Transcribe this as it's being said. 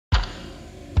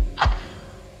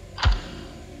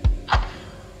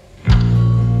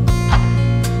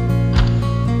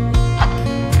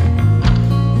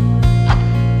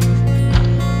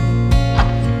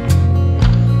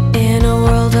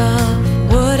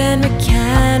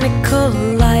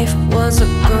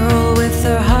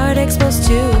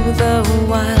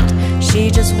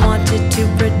wanted to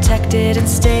protect it and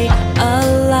stay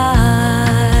alive.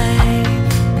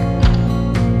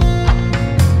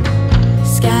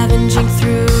 Scavenging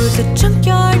through the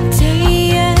junkyard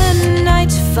day and night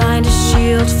to find a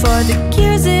shield for the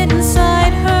gears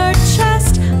inside her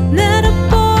chest. Then a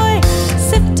boy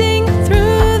sifting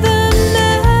through the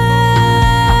mess.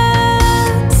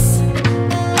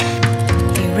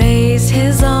 He raised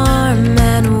his arm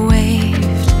and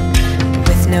waved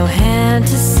with no hand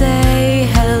to say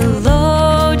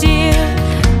hello, dear,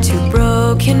 to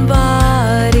broken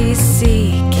bodies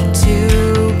seeking to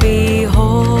be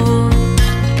whole.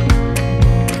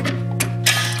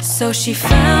 So she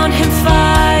found him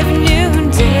 5 new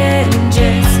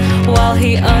digits while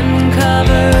he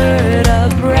uncovered a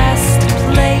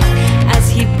breastplate as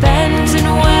he bent and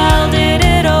welded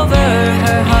it over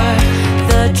her heart.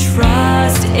 The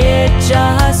trust, it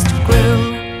just grew.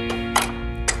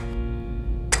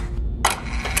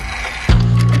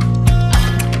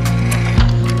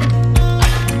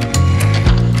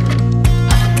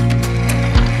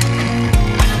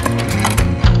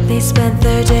 They spent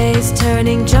their days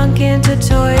turning junk into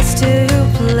toys to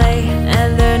play,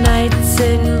 and their nights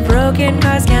in broken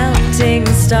cars counting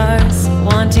stars,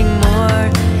 wanting more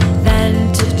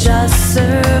than to just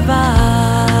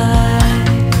survive.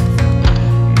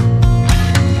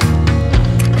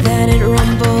 Then it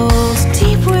rumbles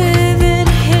deep within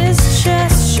his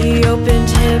chest. She opened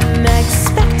him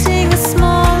expecting a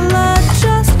small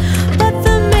adjust, but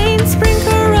the mainspring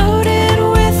corroded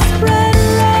with red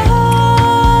rust.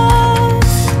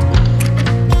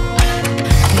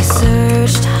 He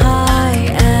searched high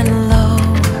and low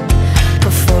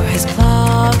before his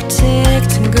clock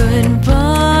ticked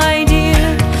goodbye,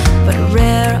 dear. But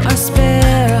rare are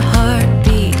spare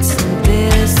heartbeats, and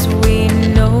this we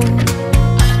know.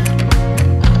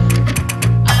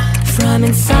 From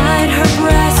inside her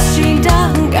breast she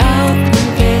dug out the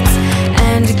bits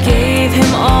and gave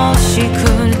him all she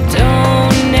could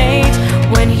donate.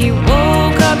 When he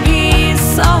woke up he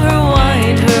saw her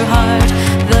wind her heart.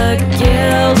 The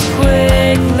guilt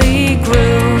quickly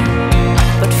grew,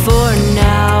 but for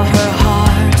now her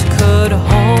heart could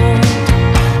hold.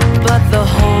 But the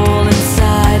hole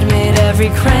inside made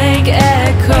every crank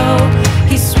echo.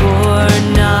 He swore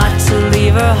not to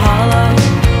leave her hollow,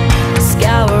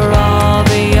 scour all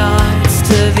the yards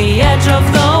to the edge of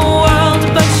the world.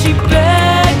 But she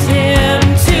begged him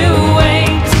to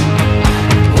wait.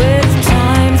 With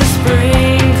time the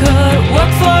spring could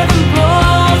work for them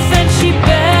both, and she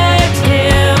begged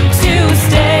him to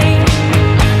stay.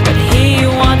 But he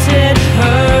wanted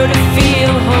her to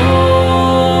feel whole.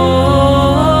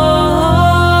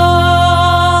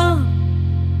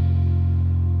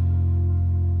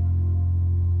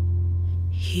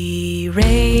 He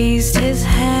raised his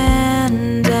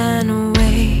hand and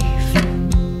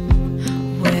waved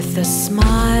with a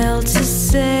smile to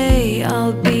say,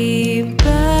 I'll be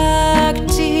back,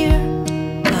 dear.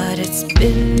 But it's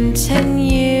been 10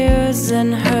 years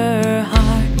and her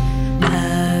heart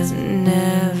has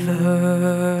never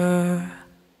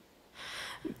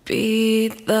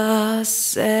beat the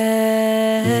same.